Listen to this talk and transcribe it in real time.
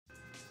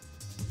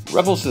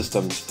Revel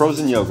Systems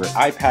Frozen Yogurt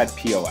iPad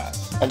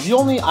POS. As the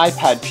only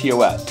iPad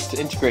POS to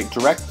integrate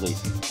directly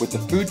with the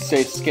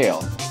food-safe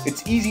scale,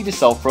 it's easy to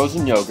sell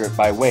frozen yogurt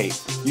by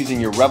weight using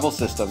your Revel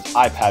Systems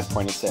iPad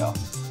point of sale.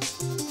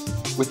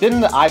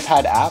 Within the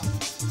iPad app,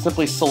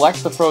 simply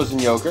select the frozen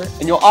yogurt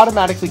and you'll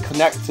automatically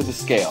connect to the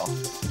scale.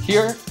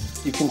 Here,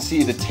 you can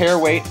see the tare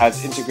weight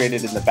as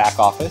integrated in the back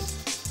office,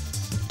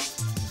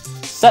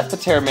 set the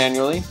tare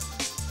manually,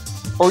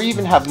 or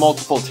even have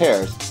multiple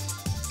tares,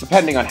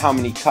 depending on how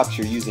many cups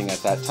you're using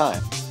at that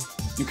time.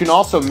 You can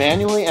also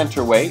manually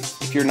enter weight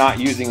if you're not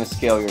using a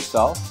scale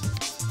yourself,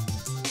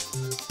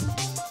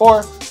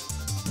 or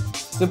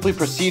simply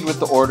proceed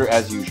with the order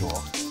as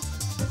usual.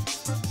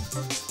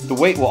 The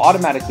weight will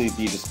automatically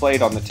be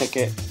displayed on the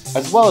ticket,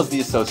 as well as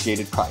the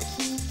associated price.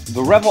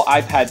 The Revel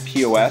iPad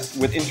POS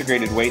with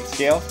integrated weight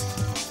scale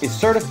is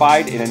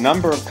certified in a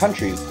number of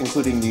countries,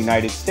 including the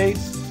United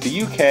States,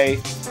 the UK,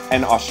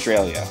 and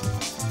Australia.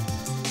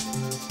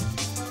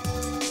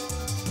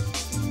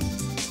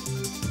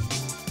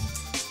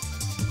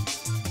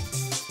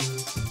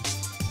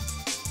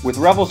 With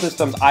Revel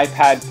Systems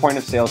iPad point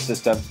of sale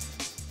system,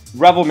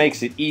 Revel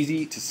makes it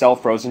easy to sell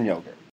frozen yogurt.